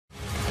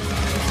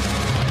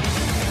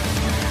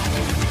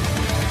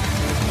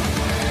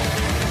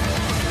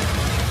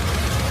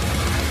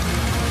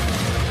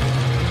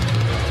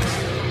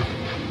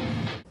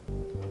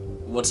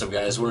What's up,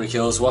 guys? Winter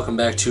Kills. Welcome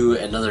back to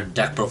another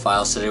deck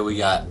profiles. Today we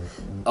got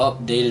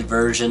updated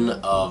version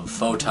of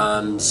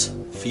Photons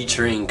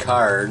featuring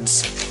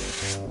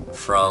cards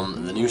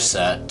from the new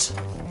set,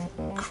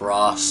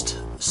 Crossed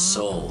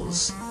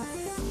Souls.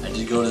 I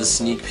did go to the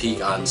sneak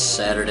peek on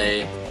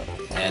Saturday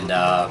and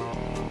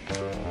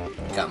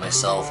got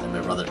myself and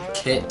my brother a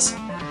kit.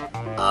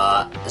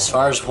 As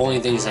far as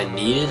pulling things I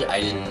needed,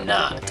 I did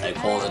not. I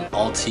pulled an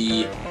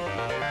Ulti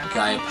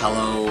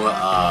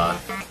Gaiapello,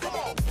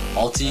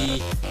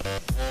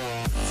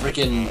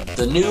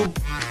 the new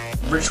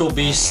Ritual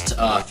Beast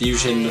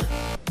Fusion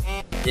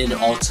in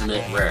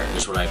Ultimate Rare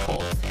is what I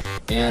pulled.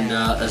 And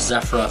a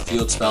Zephyra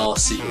Field Spell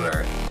Secret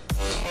Rare.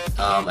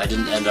 I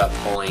didn't end up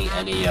pulling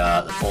any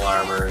the full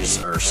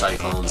armors or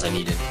cyclones I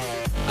needed.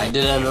 I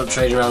did end up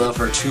trading around though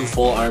for 2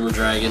 full armor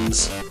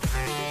dragons.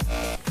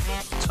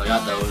 So I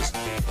got those.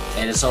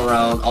 And it's all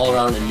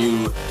around a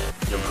new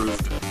and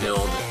improved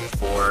build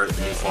for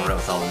the new format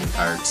with all the new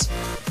cards.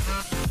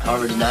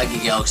 However, did not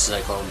get Galaxy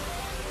Cyclone.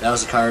 That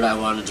was a card I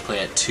wanted to play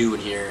at 2 in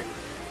here,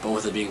 but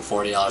with it being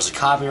 $40 a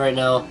copy right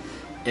now,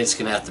 it's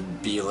going to have to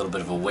be a little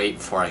bit of a wait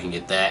before I can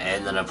get that,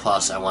 and then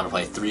plus I want to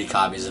play 3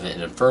 copies of it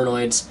in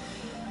Infernoids,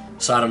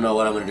 so I don't know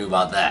what I'm going to do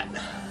about that.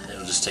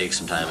 It'll just take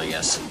some time, I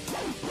guess.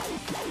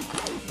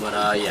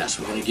 But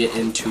yes, we're going to get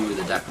into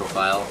the deck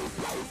profile.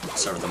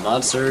 Start with the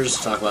monsters,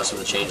 talk about some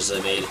of the changes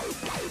I made,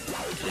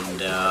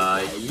 and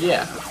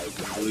yeah.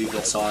 I believe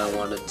that's all I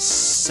wanted to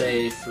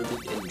say for the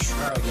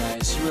intro,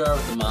 guys. Here we are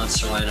with the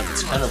monster lineup.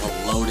 It's kind of a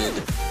loaded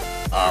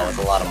with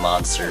a lot of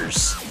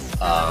monsters.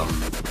 I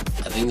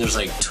think there's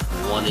like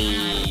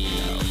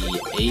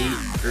 28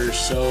 or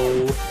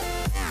so,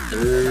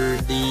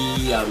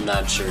 30. I'm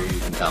not sure, you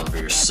can count for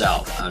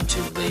yourself. I'm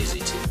too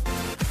lazy to.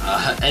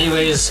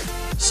 Anyways,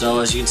 so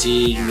as you can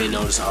see, you may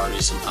notice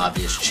already some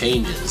obvious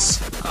changes.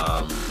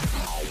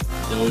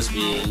 Those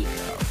being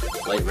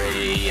Light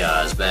Ray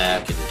is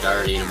back, and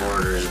Guardian of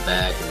Order is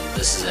back, and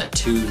this is at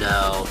 2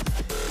 now.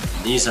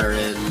 These are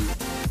in.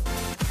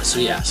 So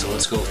yeah, so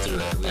let's go through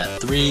it. We got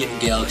 3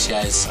 Galaxy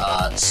Eyes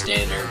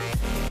standard.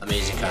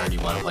 Amazing card you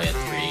want to play at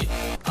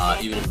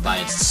 3. Even by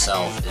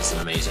itself, it's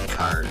an amazing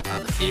card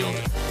on the field.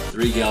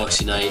 3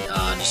 Galaxy Knight,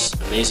 just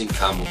amazing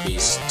combo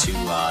piece to,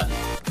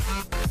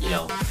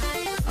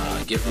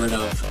 get rid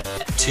of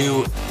at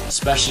 2,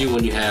 especially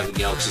when you have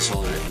Galaxy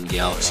Soldier and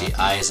Galaxy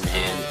Eyes in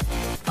hand.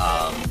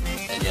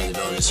 And you have the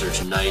ability to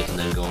search a Knight and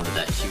then go into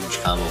that huge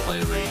combo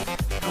play where you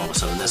normal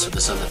summon this with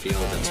this on the field,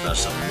 then special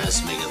summon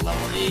this, make it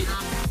level 8,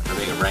 or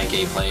make a rank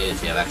 8 play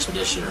if you have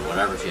Expedition or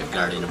whatever, if you have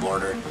Guardian of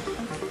Order.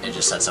 It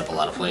just sets up a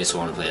lot of plays, so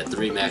I want to play at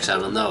 3, max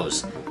out on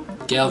those.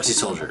 Galaxy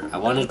Soldier. I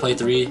wanted to play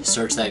 3,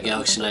 search that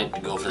Galaxy Knight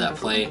to go for that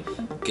play,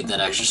 get that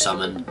extra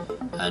summon,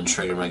 and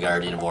trigger my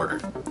Guardian of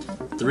Order.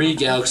 3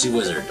 Galaxy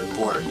Wizard.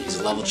 Important. He's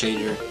a level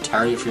changer,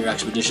 target for your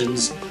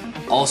expeditions.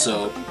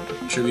 Also,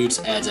 tributes,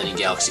 adds any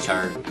Galaxy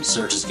card,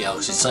 searches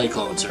Galaxy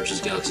Cyclone, searches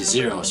Galaxy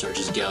Zero,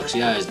 searches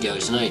Galaxy Eyes,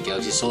 Galaxy Knight,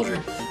 Galaxy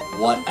Soldier,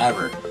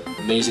 whatever.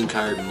 Amazing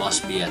card,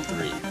 must be at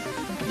 3.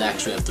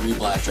 Next, we have 3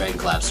 Black Dragon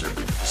Collapser.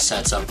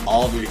 Sets up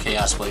all of your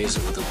Chaos plays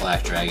with the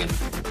Black Dragon,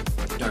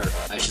 or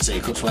I should say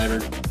Eclipse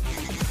Wyvern,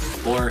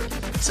 or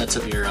sets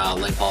up your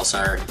Light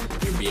Pulsar,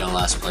 your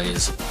BLS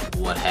plays,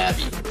 what have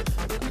you.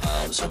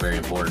 So very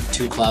important.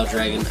 2 Cloud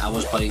Dragon. I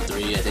was playing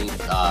 3.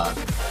 What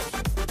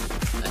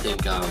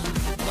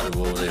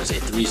was I going to say?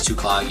 3 is too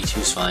cloggy,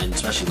 2 is fine,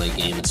 especially late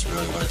game. It's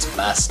really what it's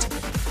best.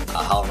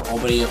 However,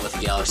 opening it with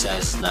Galaxy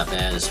Eyes is not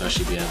bad,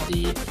 especially if you have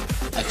the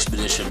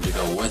Expedition to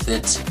go with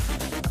it.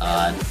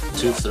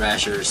 2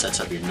 Thrasher sets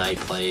up your Night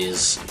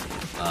plays.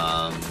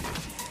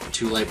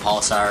 2 Light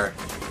Pulsar,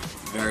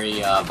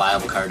 very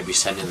viable card to be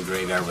sent in the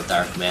graveyard with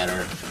Dark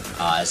Matter,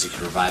 as you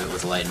can revive it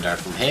with Light and Dark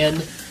from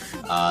hand.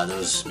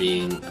 Those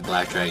being a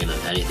Black Dragon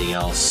and anything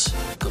else,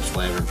 Eclipse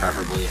Wyvern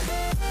preferably.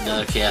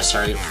 Another Chaos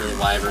target for the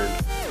Wyvern.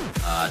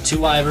 2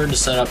 Wyvern to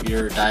set up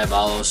your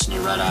Diabolos and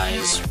your Red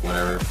Eyes,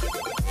 whatever.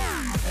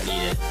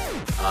 Need it.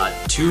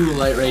 2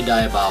 Light Ray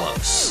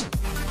Diabolos.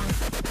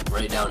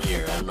 Right down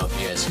here. I don't know if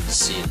you guys can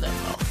see in that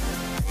well.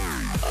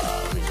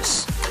 Let me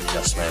just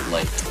adjust my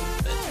light a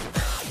little bit.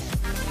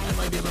 That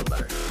might be a little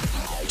better.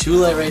 2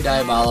 Light Ray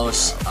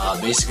Diabolos.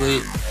 Basically,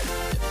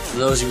 for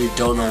those of you who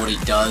don't know what he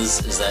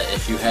does, is that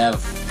if you have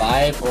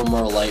 5 or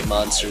more light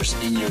monsters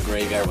in your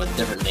graveyard with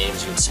different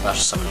names, you can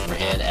special summon from your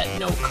hand at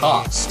no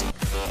cost.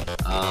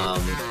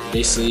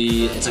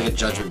 Basically, it's like a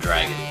Judgment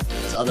Dragon.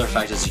 And his other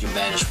effect is you can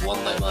banish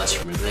 1 light monster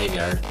from your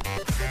graveyard,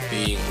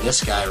 being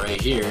this guy right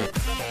here.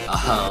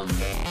 And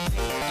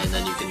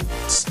then you can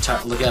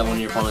look at one of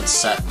your opponent's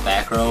set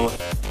back row,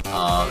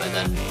 and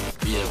then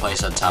either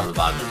place on top or the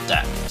bottom of the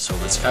deck. So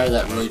if it's a card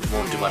that really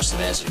won't do much to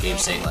advance your game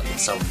state, like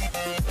it's some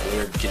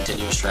weird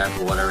continuous trap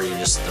or whatever, you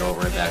just throw it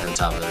right back on the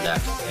top of their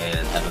deck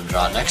and have them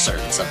draw next turn.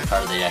 It's not the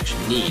card they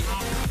actually need.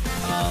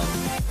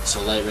 So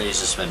Light Ray's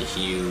just been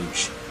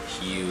huge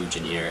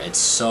in here. It's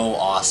so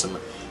awesome.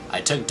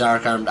 I took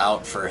Dark Armed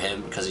out for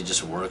him because he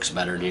just works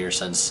better in here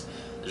since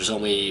there's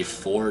only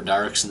 4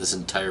 Darks in this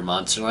entire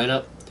monster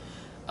lineup.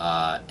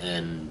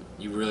 And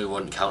you really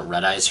wouldn't count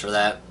Red Eyes for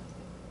that.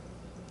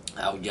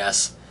 I would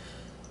guess.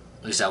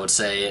 At least I would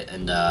say.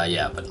 And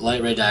yeah, but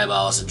Light Ray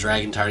Diabolical is a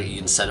dragon target. You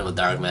can send it with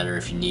Dark Matter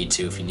if you need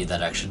to, if you need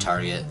that extra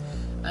target.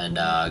 And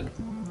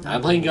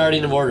I'm playing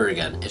Guardian of Order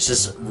again. It's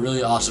just a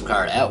really awesome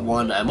card. At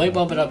 1, I might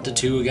bump it up to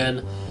 2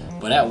 again,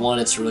 but at 1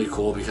 it's really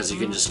cool because you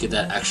can just get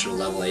that extra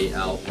level 8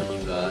 out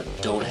when you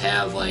don't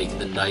have like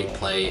the Knight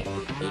play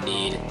you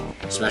need.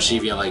 Especially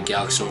if you have like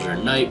Galaxy Soldier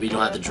and Knight, but you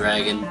don't have the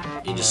Dragon,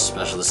 you just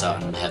special this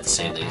out and have the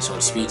same thing. So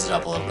it speeds it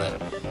up a little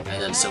bit.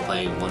 And then still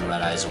playing 1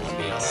 Red Eyes and 1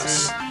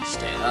 BLS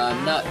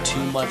standard. Not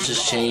too much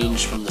has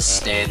changed from the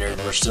standard.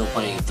 We're still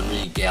playing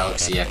 3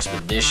 Galaxy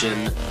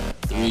Expedition,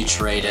 3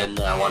 Trade-In.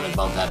 I want to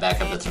bump that back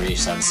up to 3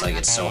 since like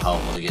it's so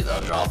helpful to get the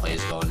draw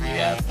plays going. You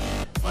have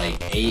like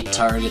 8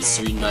 targets,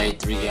 3 Knight,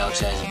 3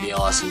 Galaxy Eyes,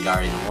 BLS, and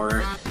Guardian of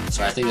Order.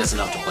 So I think that's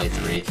enough to play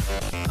 3.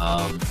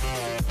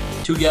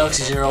 2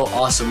 Galaxy Zero,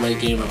 awesome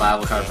late game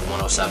revival card for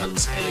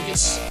 107s, and it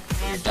gets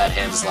your dead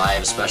hands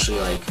live, especially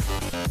like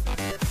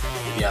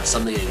if you have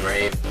something in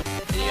grave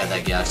and you got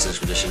that Galaxy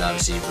Expedition.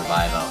 Obviously you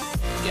revive out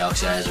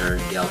Galaxy Eyes or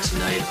Galaxy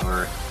Knight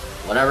or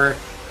whatever,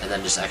 and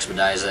then just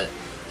expedite it.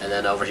 And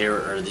then over here,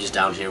 or these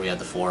down here, we have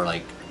the 4,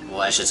 like, well,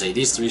 I should say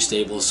these 3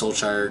 stables: Soul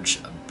Charge,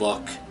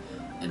 Book,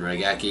 and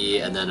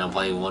Regeki. And then I'm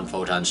playing 1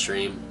 Photon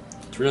Stream.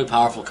 It's a really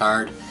powerful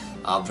card,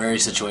 very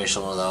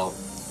situational though,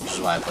 which is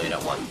why I played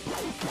at 1.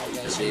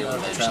 This video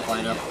with the trap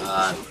lineup,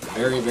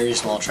 very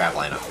small trap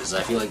lineup, because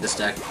I feel like this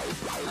deck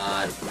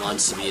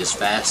wants to be as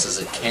fast as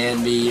it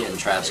can be, and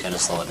traps kind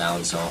of slow it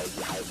down. So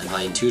I'm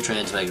playing 2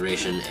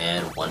 Transmigration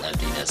and 1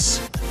 Emptiness.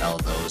 I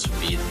felt those would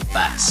be the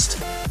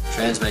best.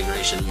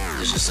 Transmigration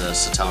is just a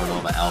Satana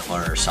Nova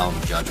Alpha or Solemn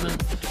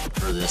Judgment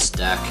for this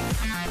deck.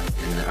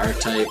 And the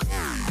archetype: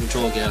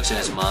 control Galaxy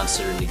Eyes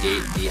monster,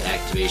 negate the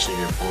activation of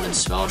your opponent's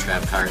spell,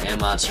 trap card, and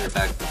monster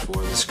effect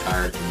before this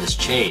card in this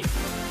chain.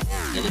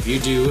 And if you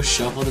do,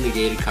 shuffle the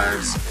negated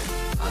cards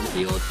on the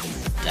field in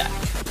the deck.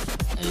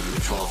 And if you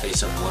control a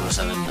face-up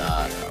 107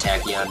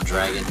 Tachyon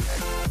Dragon,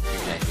 you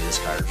can activate this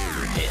card from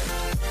your hand.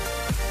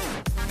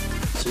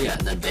 So yeah,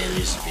 and then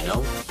Vanities, if you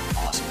know,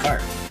 awesome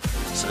card.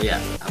 So yeah,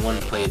 I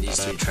wanted to play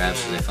these 3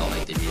 traps because I felt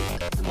like they'd be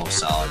the most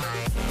solid.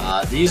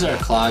 These are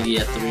Cloggy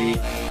at 3,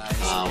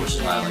 which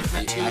is why I like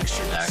that 2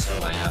 extra deck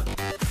lineup.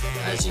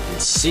 As you can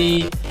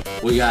see,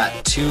 we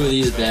got 2 of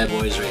these bad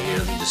boys right here.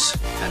 Let me just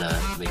kind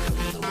of make them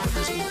a little more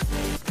visible.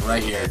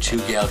 Right here, 2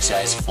 Galaxy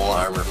Eyes Full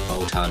Armor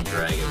Photon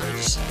Dragon. We're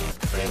just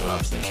putting them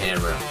up to the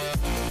camera.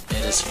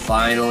 It is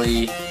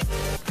finally,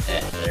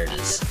 there it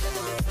is.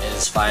 It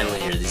is finally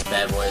here. These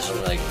bad boys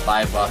were like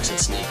 $5 at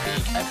Sneak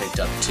Peek. I picked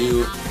up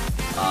 2.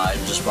 I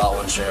just bought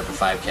 1 straight up for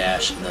 5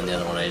 cash, and then the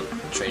other one I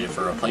traded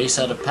for a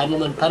playset of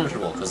Pendulum and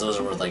Penetrable, because those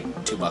are worth like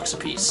 $2 a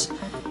piece.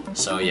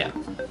 So yeah,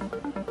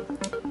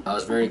 I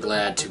was very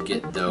glad to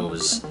get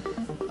those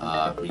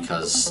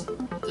because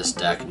this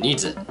deck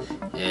needs it,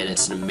 and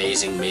it's an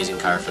amazing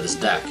card for this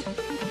deck.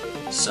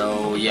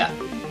 So yeah,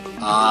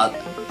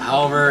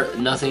 however,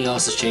 nothing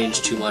else has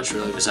changed too much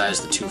really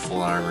besides the 2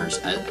 full armors.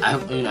 I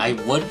mean, I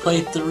would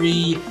play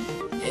 3.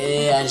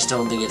 I just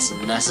don't think it's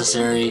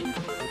necessary.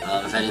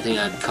 If anything,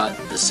 I'd cut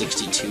the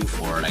 62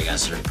 for it, I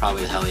guess, or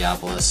probably the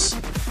Heliopolis.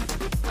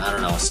 I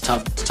don't know, it's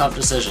tough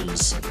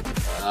decisions.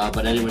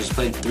 But anyways,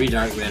 played 3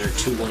 Dark Matter,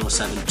 2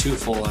 107, 2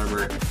 Full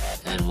Armor,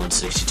 and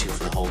 162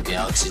 for the whole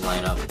Galaxy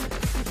lineup.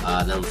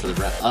 Then for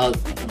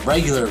the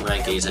regular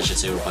rank 8s, I should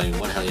say, we're playing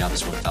 1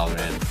 Heliopolis, 1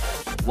 Falgran,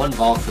 1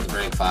 Valk for the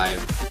rank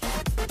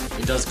 5.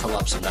 It does come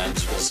up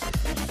sometimes,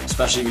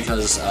 especially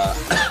because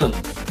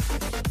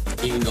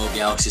you can go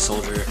Galaxy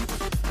Soldier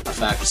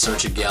effect,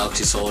 search a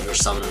Galaxy Soldier,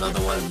 summon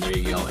another one, and there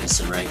you go,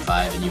 instant rank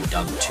 5, and you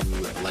dump 2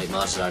 light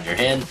monsters out of your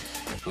hand.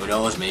 Who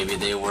knows, maybe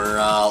they were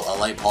a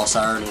Light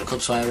Pulsar and an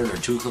Eclipse Wyvern, or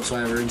 2 Eclipse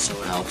Wyverns, so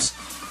it helps.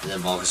 And then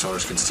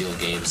Vulcasaurus can steal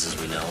games, as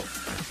we know.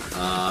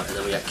 And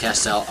then we got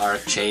Castel,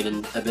 Arc, Chain,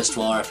 and Abyss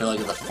Dweller. I feel like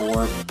the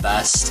 4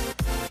 best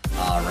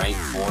rank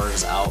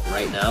 4s out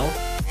right now.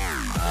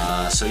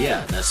 So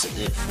yeah, that's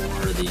it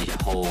for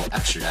the whole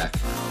extra deck.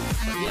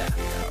 But yeah,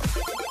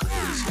 look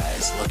at these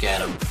guys, look at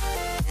them.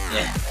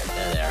 Yeah,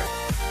 there they are.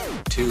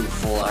 2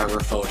 full armor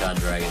Photon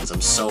Dragons.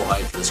 I'm so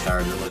hyped for this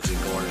card. It looks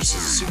gorgeous. This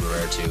is super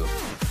rare too.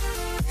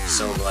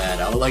 So glad.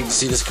 I would like to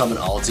see this come in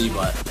Ulti,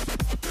 but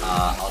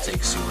I'll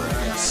take super,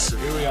 I guess. So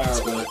here we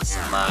are with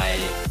my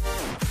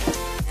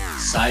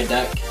side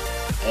deck.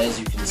 As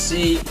you can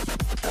see,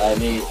 I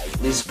made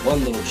at least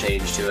 1 little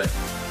change to it,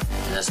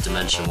 and that's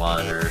Dimension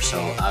Wanderer. So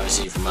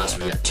obviously from us,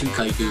 we got 2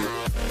 Kaiku,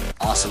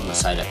 awesome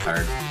side deck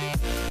card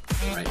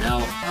right now,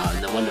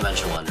 and then 1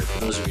 Dimension Wanderer. For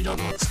those of you who don't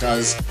know what this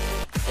does,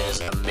 it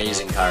is an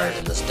amazing card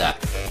in this deck.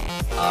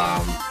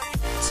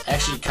 It's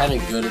actually kind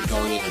of good at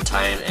going into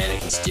time, and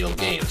it can steal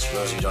games. For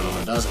those of you who don't know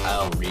what it does,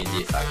 I'll read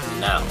the effect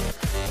now.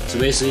 So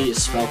basically,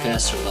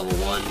 Spellcaster level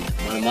 1.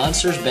 When a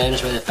monster is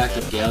banished by the effect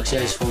of Galaxy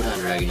Eyes Photon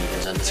Dragon, you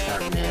can send this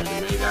card from hand to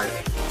the graveyard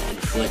and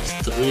inflict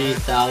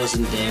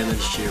 3,000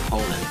 damage to your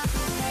opponent.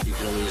 You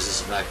can only use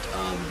this effect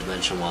of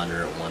Dimension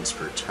Wanderer once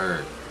per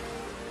turn.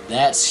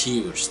 That's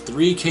huge.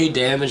 3k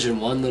damage in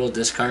 1 little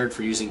discard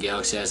for using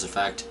Galaxy Eyes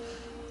effect.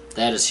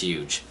 That is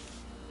huge.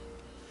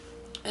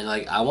 And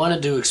like I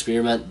wanted to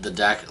experiment the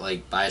deck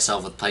like by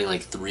itself with playing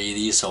like 3 of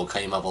these, so it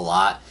came up a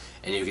lot,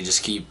 and you could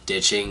just keep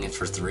ditching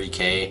for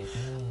 3K.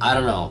 I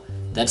don't know.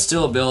 That's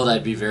still a build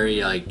I'd be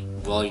very like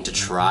willing to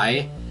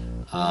try.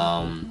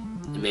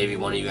 Maybe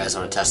one of you guys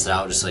want to test it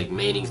out, just like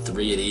maining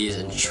 3 of these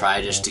and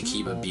try just to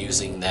keep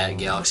abusing that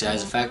Galaxy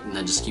Eyes effect, and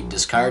then just keep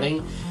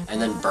discarding and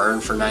then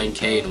burn for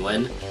 9K and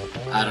win.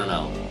 I don't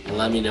know.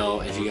 Let me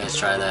know if you guys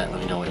try that. Let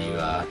me know what you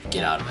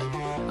get out of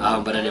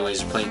it. But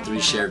anyways, we're playing 3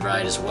 Shared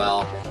Ride as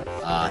well,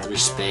 3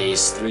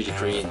 Space, 3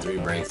 Decree, and 3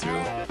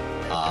 Breakthrough.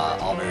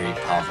 All very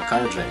powerful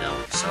cards right now,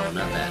 so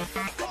not bad.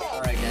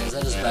 Alright guys,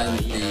 that has been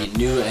the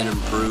new and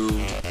improved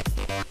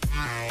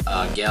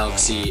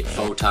Galaxy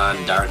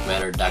Photon Dark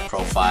Matter deck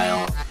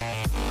profile.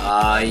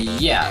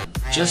 Yeah,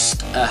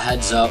 just a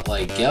heads up,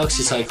 like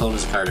Galaxy Cyclone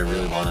is a card I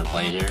really want to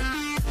play in here.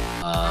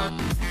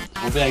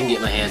 Hopefully I can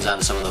get my hands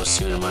on some of those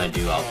soon, and when I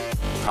do, I'll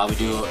probably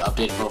do an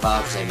updated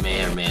profile, because I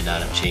may or may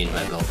not have changed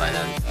my build by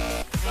then.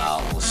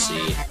 We'll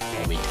see.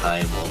 Only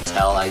time will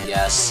tell, I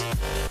guess.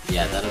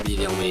 Yeah, that'll be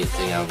the only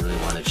thing I really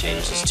want to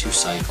change, is 2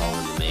 Cyclone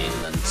in the main,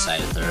 and then decide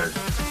a 3rd.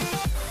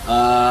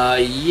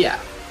 Yeah.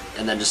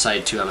 And then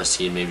decide 2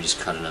 MST, and maybe just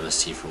cut an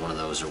MST for one of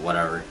those or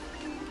whatever.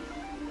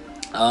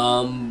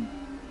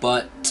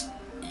 But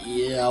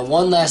yeah,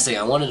 one last thing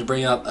I wanted to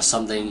bring up,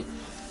 something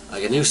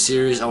like a new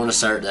series I want to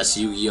start that's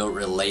Yu-Gi-Oh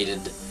related.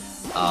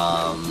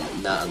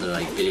 Not other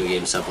like video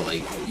game stuff, but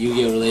like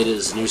Yu-Gi-Oh related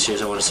is a new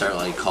series I want to start,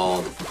 like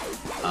called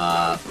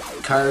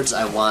cards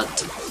I want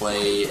to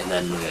play and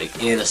then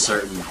like in a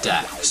certain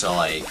deck. So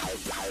like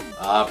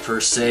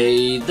per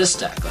se this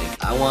deck,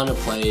 like I want to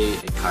play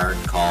a card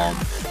called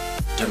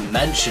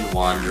Dimension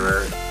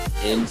Wanderer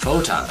in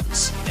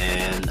Photons,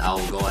 and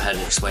I'll go ahead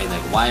and explain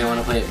like why I want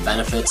to play it,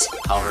 benefits,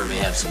 however it may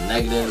have some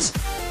negatives,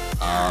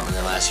 and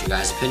then I'll ask you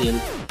guys'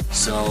 opinion.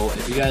 So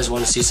if you guys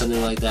want to see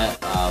something like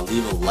that,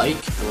 leave a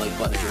like, the like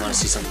button if you want to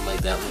see something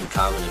like that, leave a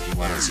comment if you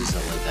want to see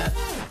something like that,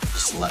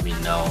 just let me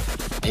know.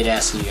 I hate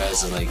asking you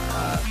guys to like,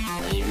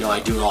 and you know I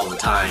do it all the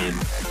time,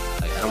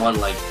 like I don't want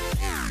to like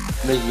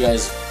make you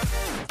guys,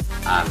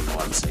 I don't know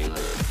what I'm saying,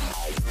 like,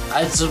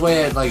 it's a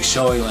way of like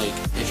showing like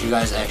if you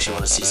guys actually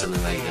want to see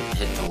something like that,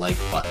 hit the like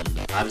button.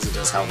 Obviously it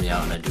does help me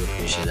out and I do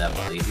appreciate that,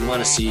 but like, if you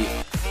want to see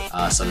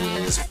something,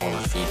 it is a form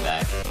of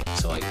feedback.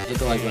 So like hit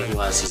the like button if you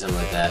want to see something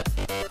like that.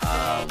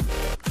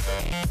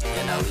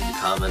 And leave a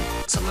comment,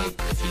 something like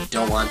if you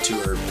don't want to,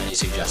 or any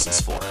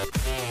suggestions for it.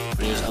 But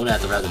anyways, I'm gonna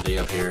have to wrap the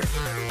video up here.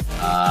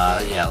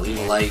 Yeah, leave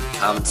a like,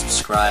 comment,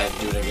 subscribe,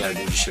 do whatever you gotta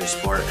do to show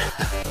support.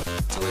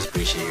 It's always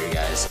appreciated, you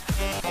guys.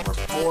 Over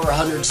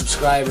 400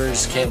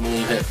 subscribers, can't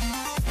believe it.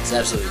 It's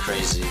absolutely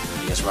crazy.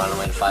 I guess we're on our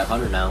way to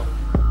 500 now.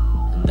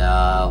 And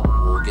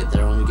we'll get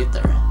there when we get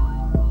there.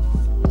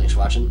 Thanks for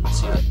watching.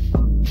 See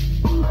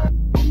you.